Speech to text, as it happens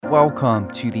welcome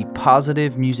to the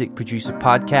Positive Music Producer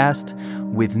Podcast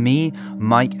with me,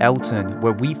 Mike Elton,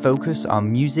 where we focus on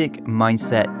music,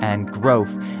 mindset, and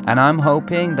growth. And I'm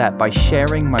hoping that by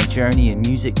sharing my journey in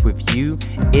music with you,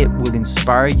 it will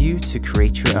inspire you to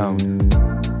create your own.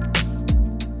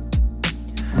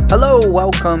 Hello,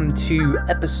 welcome to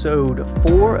episode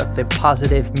 4 of the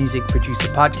Positive Music Producer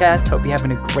Podcast. Hope you're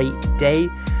having a great day.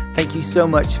 Thank you so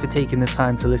much for taking the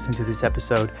time to listen to this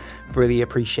episode. Really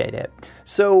appreciate it.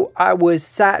 So I was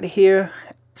sat here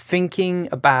thinking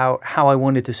about how I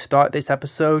wanted to start this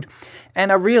episode, and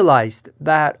I realized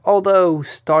that although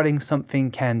starting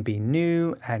something can be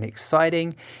new and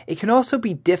exciting, it can also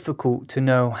be difficult to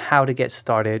know how to get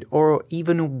started or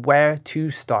even where to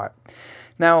start.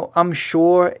 Now, I'm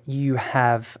sure you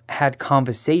have had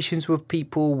conversations with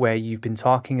people where you've been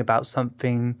talking about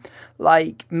something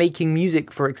like making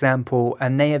music, for example,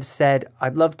 and they have said,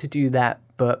 I'd love to do that,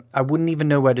 but I wouldn't even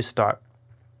know where to start.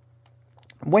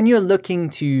 When you're looking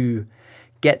to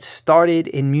get started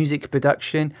in music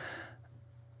production,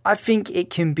 I think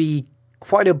it can be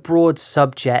quite a broad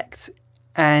subject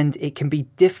and it can be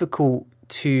difficult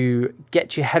to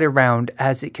get your head around,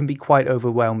 as it can be quite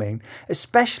overwhelming,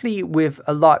 especially with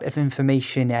a lot of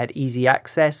information at easy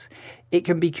access. It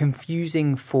can be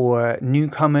confusing for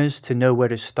newcomers to know where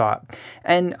to start.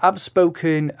 And I've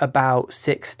spoken about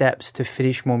 6 steps to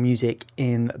finish more music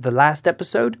in the last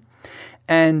episode,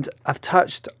 and I've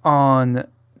touched on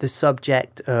the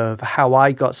subject of how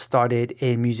I got started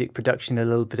in music production a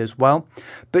little bit as well.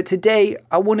 But today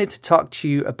I wanted to talk to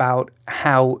you about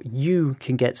how you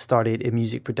can get started in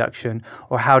music production,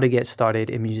 or how to get started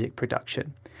in music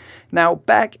production. Now,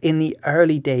 back in the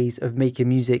early days of making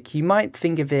music, you might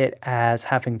think of it as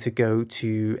having to go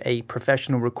to a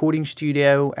professional recording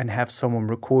studio and have someone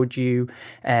record you,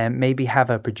 and maybe have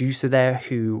a producer there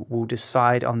who will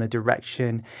decide on the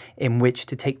direction in which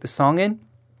to take the song in.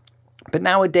 But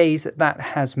nowadays, that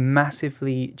has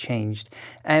massively changed,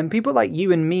 and people like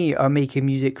you and me are making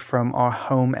music from our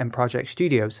home and project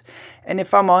studios. And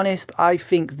if I'm honest, I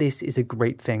think this is a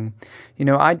great thing. You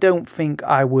know, I don't think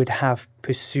I would have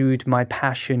pursued my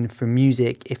passion for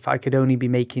music if I could only be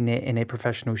making it in a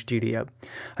professional studio.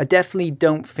 I definitely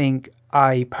don't think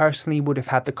I personally would have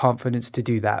had the confidence to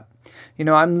do that. You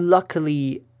know,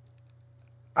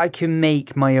 I can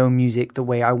make my own music the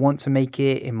way I want to make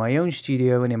it, in my own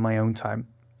studio and in my own time.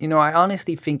 You know, I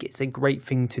honestly think it's a great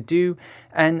thing to do,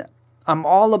 and I'm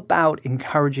all about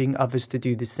encouraging others to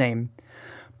do the same.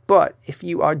 But if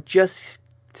you are just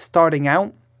starting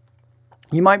out,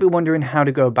 you might be wondering how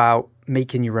to go about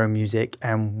making your own music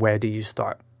and where do you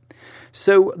start.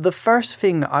 So the first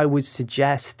thing I would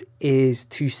suggest is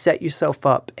to set yourself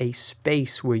up a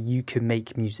space where you can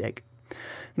make music.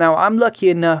 Now, I'm lucky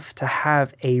enough to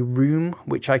have a room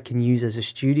which I can use as a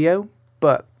studio,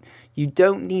 but you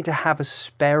don't need to have a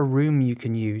spare room you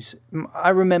can use. I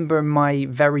remember my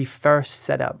very first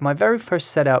setup. My very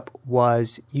first setup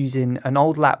was using an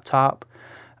old laptop,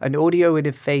 an audio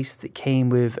interface that came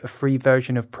with a free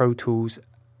version of Pro Tools,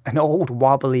 an old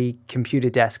wobbly computer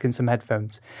desk, and some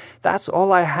headphones. That's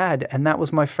all I had, and that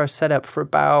was my first setup for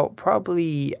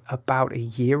probably about a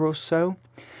year or so.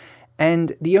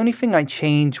 And the only thing I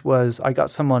changed was I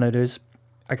got some monitors.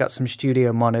 I got some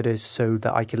studio monitors so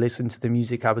that I could listen to the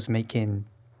music I was making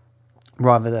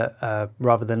rather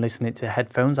than listening to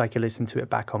headphones. I could listen to it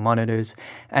back on monitors.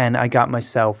 And I got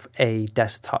myself a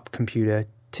desktop computer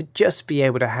to just be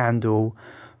able to handle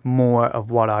more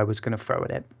of what I was going to throw at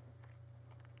it.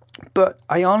 But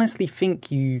I honestly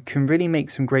think you can really make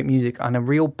some great music on a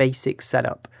real basic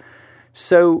setup.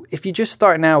 So if you're just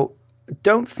starting out,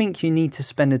 don't think you need to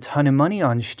spend a ton of money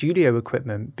on studio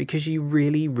equipment, because you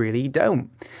really, really don't.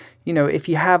 You know, if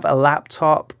you have a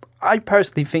laptop, I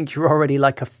personally think you're already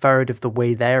like a third of the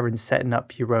way there in setting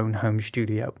up your own home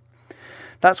studio.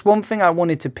 That's one thing I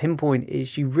wanted to pinpoint,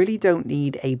 is you really don't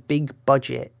need a big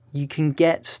budget. You can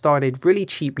get started really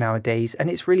cheap nowadays, and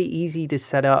it's really easy to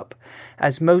set up,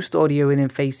 as most audio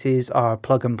interfaces are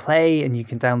plug and play, and you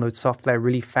can download software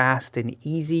really fast and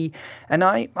easy. And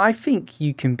I think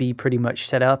you can be pretty much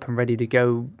set up and ready to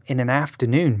go in an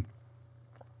afternoon.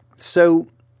 So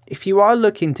if you are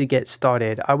looking to get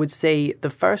started, I would say the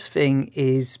first thing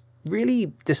is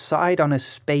really decide on a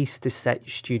space to set your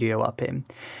studio up in,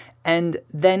 and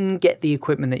then get the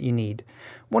equipment that you need.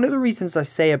 One of the reasons I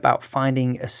say about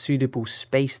finding a suitable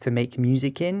space to make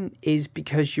music in is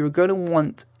because you're going to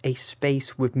want a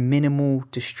space with minimal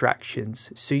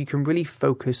distractions, so you can really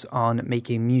focus on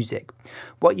making music.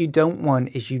 What you don't want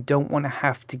is you don't want to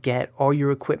have to get all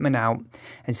your equipment out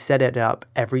and set it up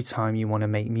every time you want to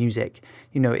make music.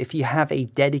 You know, if you have a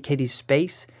dedicated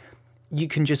space, you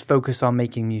can just focus on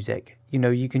making music.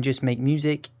 You can just make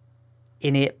music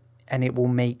in it, and it will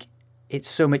make it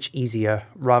so much easier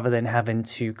rather than having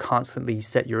to constantly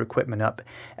set your equipment up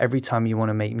every time you want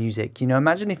to make music.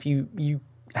 Imagine if you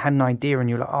had an idea and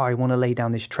you're like, oh, I want to lay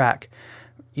down this track.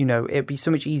 It'd be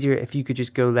so much easier if you could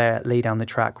just go there, lay down the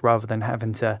track, rather than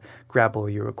having to grab all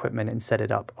your equipment and set it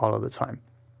up all of the time.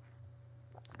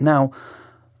 Now,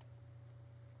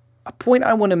 a point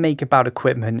I want to make about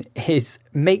equipment is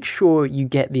make sure you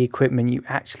get the equipment you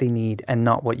actually need and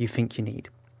not what you think you need.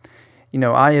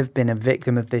 I have been a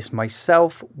victim of this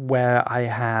myself, where I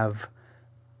have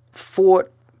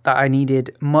thought that I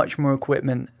needed much more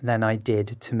equipment than I did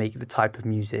to make the type of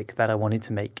music that I wanted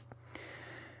to make.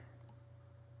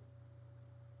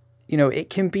 It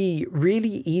can be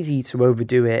really easy to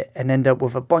overdo it and end up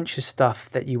with a bunch of stuff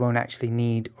that you won't actually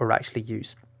need or actually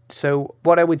use. So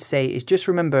what I would say is just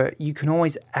remember, you can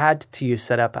always add to your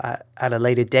setup at a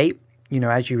later date,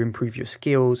 as you improve your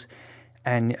skills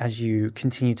and as you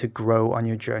continue to grow on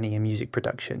your journey in music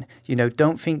production.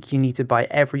 Don't think you need to buy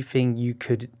everything you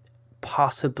could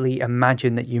possibly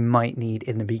imagine that you might need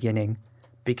in the beginning,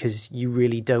 because you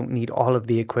really don't need all of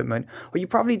the equipment, or you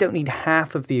probably don't need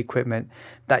half of the equipment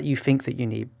that you think that you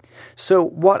need. So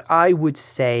what I would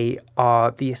say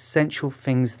are the essential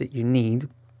things that you need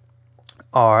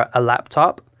are a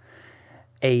laptop,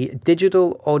 a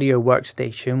digital audio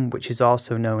workstation, which is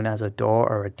also known as a DAW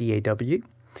or a DAW,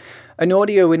 an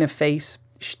audio interface,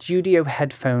 studio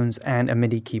headphones, and a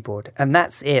MIDI keyboard. And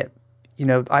that's it.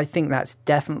 I think that's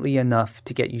definitely enough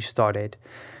to get you started.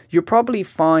 You'll probably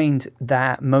find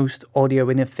that most audio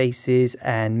interfaces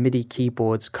and MIDI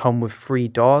keyboards come with free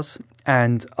DAWs,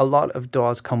 and a lot of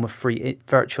DAWs come with free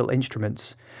virtual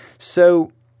instruments.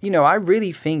 So, I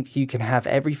really think you can have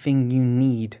everything you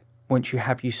need once you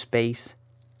have your space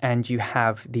and you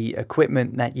have the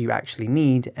equipment that you actually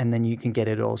need, and then you can get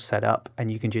it all set up and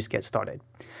you can just get started.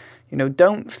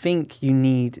 Don't think you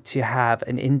need to have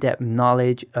an in-depth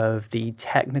knowledge of the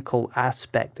technical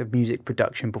aspect of music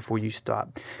production before you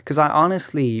start. Because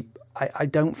I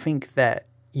don't think that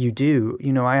you do.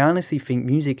 I honestly think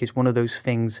music is one of those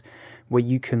things where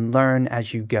you can learn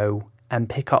as you go and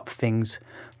pick up things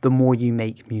the more you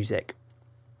make music.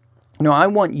 I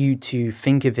want you to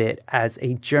think of it as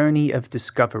a journey of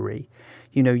discovery.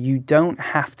 You don't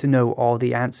have to know all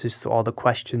the answers to all the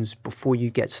questions before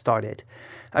you get started.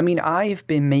 I've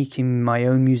been making my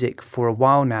own music for a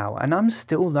while now, and I'm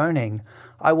still learning.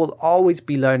 I will always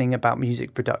be learning about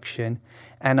music production,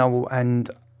 and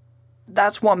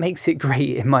that's what makes it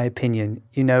great, in my opinion.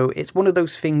 It's one of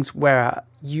those things where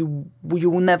you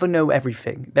will never know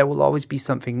everything. There will always be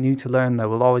something new to learn. There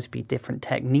will always be different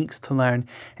techniques to learn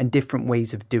and different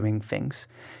ways of doing things.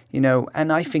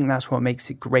 And I think that's what makes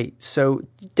it great. So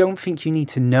don't think you need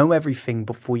to know everything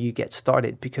before you get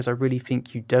started, because I really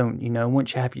think you don't.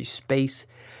 Once you have your space,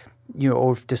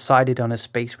 or have decided on a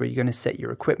space where you're going to set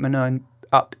your equipment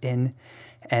up in,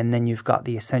 and then you've got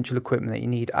the essential equipment that you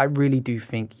need, I really do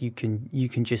think you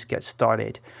can just get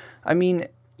started.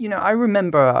 I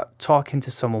remember talking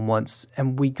to someone once,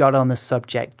 and we got on the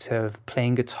subject of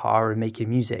playing guitar and making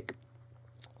music.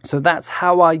 So that's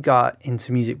how I got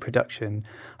into music production.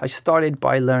 I started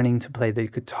by learning to play the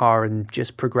guitar and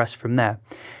just progressed from there.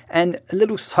 And a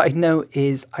little side note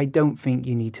is, I don't think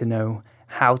you need to know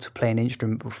how to play an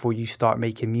instrument before you start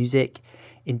making music.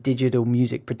 In digital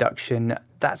music production,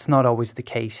 that's not always the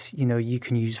case. You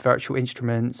can use virtual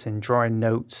instruments and drawing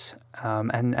notes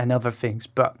and other things,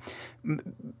 but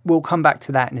we'll come back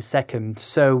to that in a second.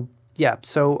 So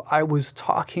I was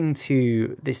talking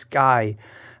to this guy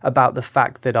about the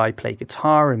fact that I play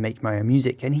guitar and make my own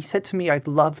music, and he said to me, I'd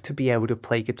love to be able to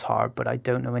play guitar, but I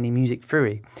don't know any music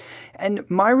theory. And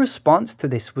my response to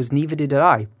this was, neither did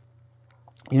I.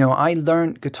 I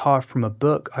learned guitar from a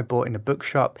book I bought in a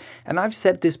bookshop, and I've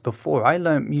said this before, I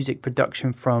learned music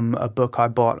production from a book I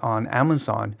bought on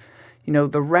Amazon.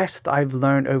 The rest I've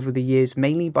learned over the years,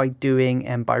 mainly by doing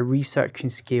and by researching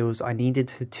skills I needed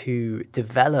to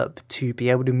develop to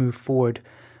be able to move forward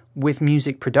with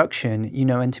music production,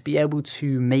 and to be able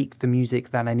to make the music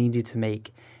that I needed to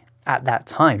make at that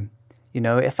time.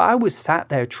 If I was sat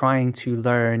there trying to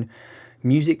learn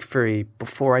music theory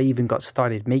before I even got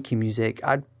started making music,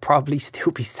 I'd probably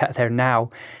still be sat there now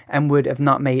and would have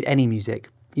not made any music.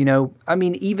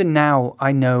 Even now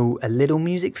I know a little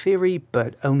music theory,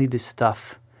 but only the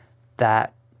stuff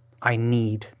that I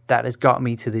need that has got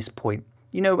me to this point.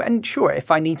 And sure, if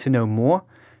I need to know more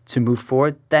to move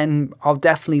forward, then I'll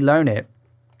definitely learn it.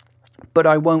 But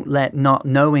I won't let not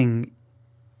knowing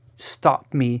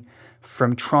stop me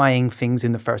from trying things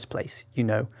in the first place.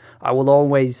 I will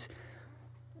always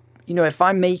if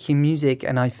I'm making music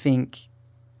and I think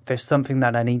there's something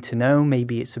that I need to know,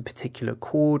 maybe it's a particular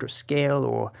chord or scale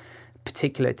or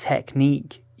particular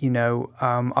technique,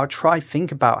 I'll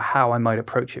think about how I might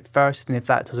approach it first. And if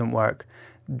that doesn't work,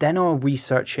 then I'll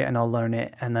research it and I'll learn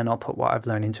it, and then I'll put what I've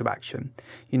learned into action,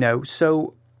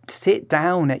 So sit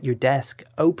down at your desk,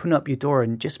 open up your door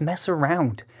and just mess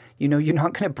around. You're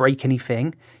not going to break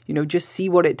anything, just see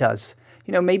what it does.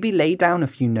 Maybe lay down a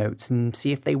few notes and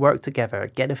see if they work together,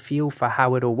 get a feel for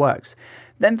how it all works.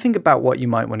 Then think about what you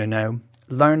might want to know,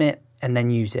 learn it, and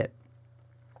then use it.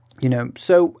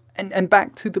 So, and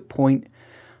back to the point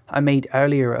I made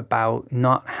earlier about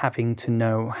not having to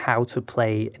know how to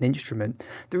play an instrument.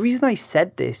 The reason I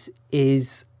said this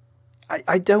is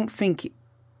I don't think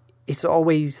it's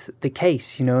always the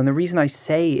case, and the reason I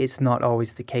say it's not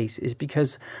always the case is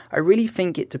because I really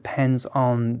think it depends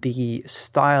on the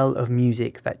style of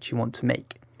music that you want to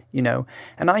make,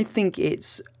 and I think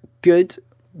it's good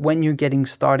when you're getting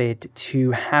started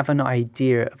to have an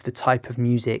idea of the type of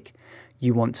music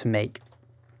you want to make.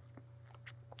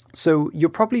 So you'll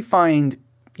probably find,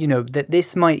 that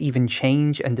this might even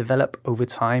change and develop over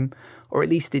time, or at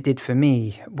least it did for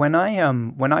me. When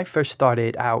I first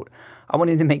started out, I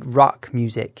wanted to make rock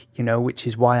music, which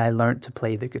is why I learned to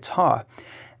play the guitar.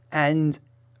 And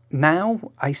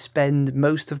now I spend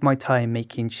most of my time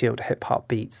making chilled hip hop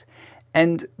beats.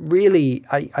 And really,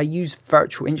 I use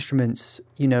virtual instruments,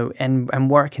 and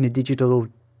work in a digital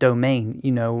domain.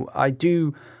 I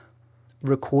do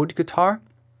record guitar,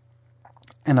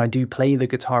 and I do play the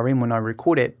guitar in when I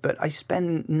record it, but I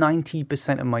spend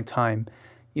 90% of my time,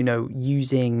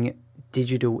 using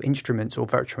digital instruments or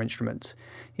virtual instruments,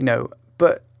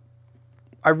 but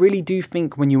I really do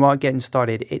think when you are getting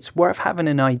started, it's worth having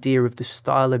an idea of the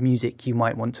style of music you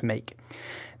might want to make,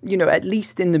 at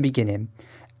least in the beginning,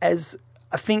 as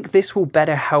I think this will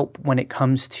better help when it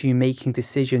comes to making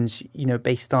decisions,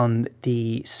 based on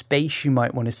the space you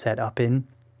might want to set up in,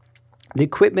 the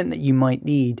equipment that you might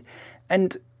need,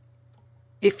 and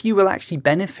if you will actually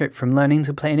benefit from learning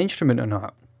to play an instrument or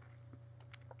not.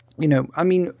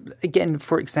 Again,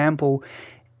 for example,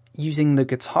 using the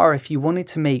guitar, if you wanted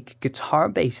to make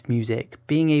guitar-based music,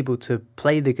 being able to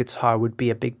play the guitar would be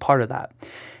a big part of that.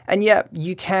 And yeah,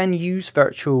 you can use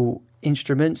virtual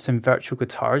instruments and virtual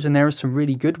guitars, and there are some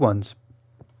really good ones.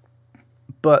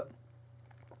 But,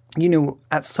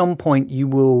 at some point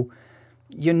you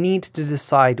need to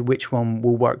decide which one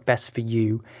will work best for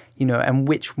you, and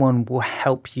which one will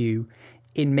help you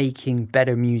in making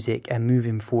better music and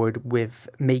moving forward with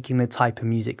making the type of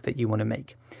music that you want to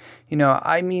make.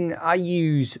 I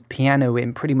use piano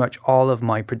in pretty much all of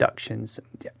my productions.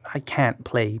 I can't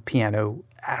play piano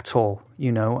at all,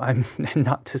 I'm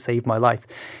not to save my life,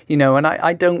 and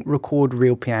I don't record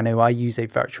real piano. I use a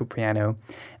virtual piano.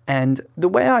 And the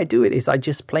way I do it is I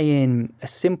just play in a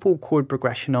simple chord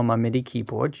progression on my MIDI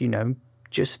keyboard,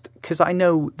 just because I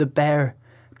know the bare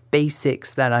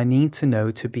basics that I need to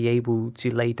know to be able to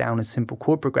lay down a simple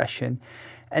chord progression.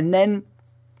 And then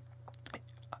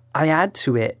I add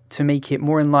to it to make it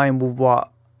more in line with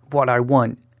what I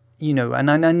want, and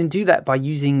I do that by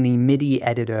using the MIDI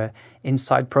editor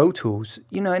inside Pro Tools,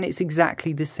 and it's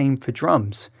exactly the same for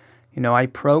drums. I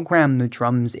program the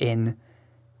drums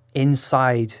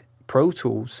inside Pro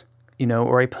Tools,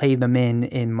 or I play them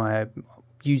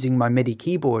using my MIDI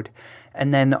keyboard,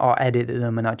 and then I'll edit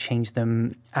them and I'll change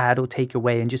them, add or take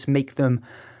away, and just make them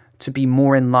to be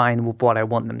more in line with what I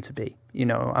want them to be.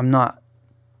 I'm not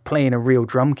playing a real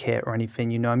drum kit or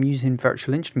anything, I'm using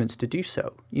virtual instruments to do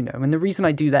so, and the reason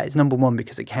I do that is, number one,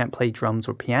 because I can't play drums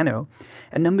or piano,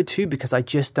 and number two, because I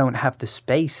just don't have the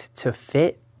space to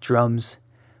fit drums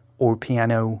or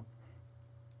piano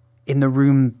in the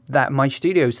room that my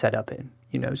studio is set up in,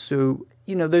 so,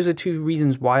 those are two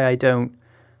reasons why I don't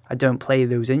play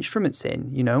those instruments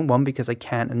in, one, because I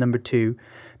can't, and number two,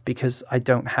 because I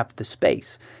don't have the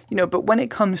space, but when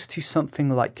it comes to something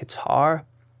like guitar,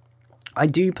 I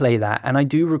do play that and I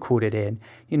do record it in,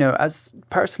 as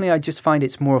personally, I just find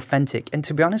it's more authentic. And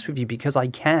to be honest with you, because I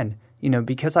can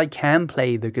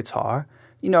play the guitar,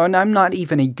 and I'm not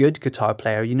even a good guitar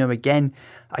player, again,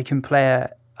 I can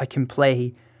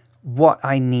play what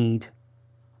I need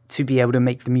to be able to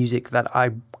make the music that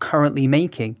I'm currently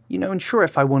making, and sure,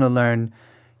 if I want to learn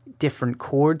different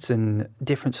chords and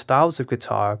different styles of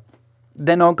guitar,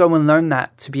 then I'll go and learn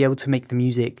that to be able to make the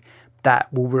music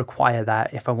that will require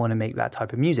that if I want to make that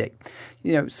type of music.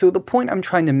 So the point I'm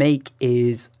trying to make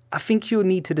is, I think you'll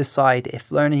need to decide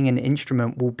if learning an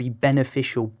instrument will be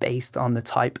beneficial based on the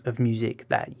type of music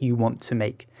that you want to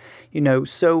make.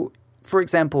 So for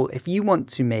example, if you want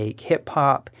to make hip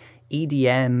hop,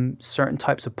 EDM, certain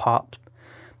types of pop,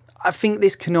 I think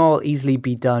this can all easily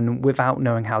be done without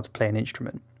knowing how to play an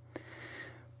instrument.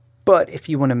 But if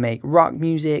you want to make rock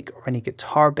music or any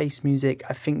guitar-based music,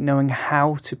 I think knowing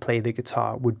how to play the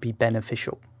guitar would be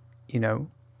beneficial, you know.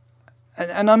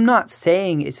 And I'm not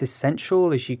saying it's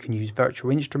essential, as you can use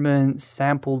virtual instruments,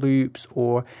 sample loops,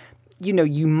 or, you know,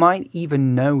 you might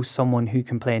even know someone who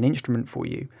can play an instrument for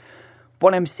you.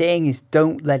 What I'm saying is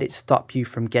don't let it stop you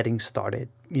from getting started.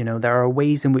 You know, there are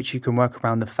ways in which you can work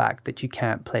around the fact that you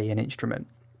can't play an instrument.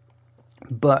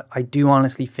 But I do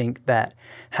honestly think that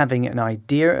having an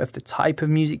idea of the type of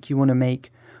music you want to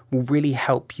make will really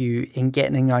help you in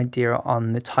getting an idea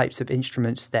on the types of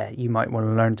instruments that you might want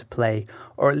to learn to play,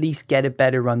 or at least get a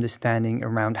better understanding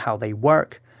around how they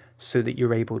work so that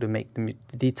you're able to make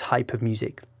the type of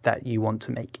music that you want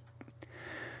to make.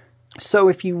 So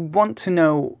if you want to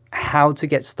know how to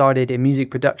get started in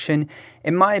music production,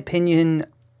 in my opinion,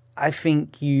 I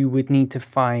think you would need to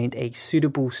find a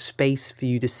suitable space for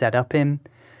you to set up in,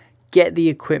 get the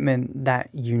equipment that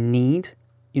you need,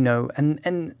 you know,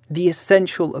 and the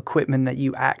essential equipment that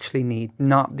you actually need,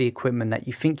 not the equipment that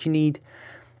you think you need.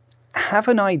 Have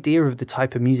an idea of the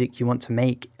type of music you want to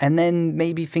make, and then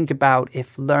maybe think about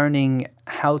if learning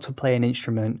how to play an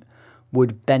instrument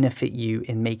would benefit you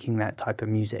in making that type of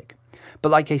music. But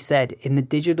like I said, in the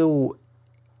digital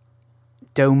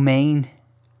domain,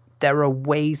 there are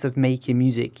ways of making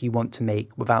music you want to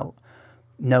make without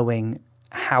knowing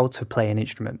how to play an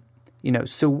instrument. You know,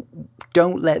 so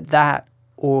don't let that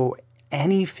or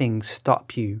anything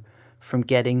stop you from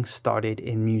getting started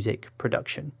in music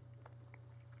production.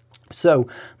 So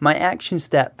my action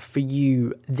step for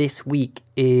you this week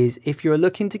is, if you're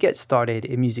looking to get started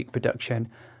in music production,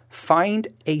 find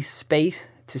a space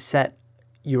to set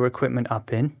your equipment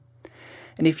up in.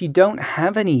 And if you don't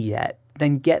have any yet,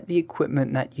 then get the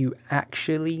equipment that you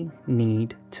actually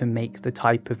need to make the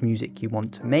type of music you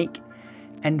want to make,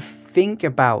 and think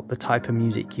about the type of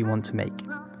music you want to make,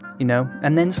 you know,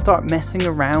 and then start messing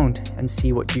around and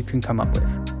see what you can come up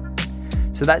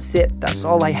with. So that's it. That's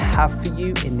all I have for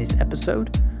you in this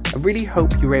episode. I really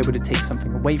hope you're able to take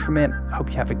something away from it. I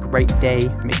hope you have a great day,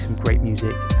 make some great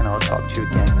music, and I'll talk to you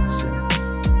again soon.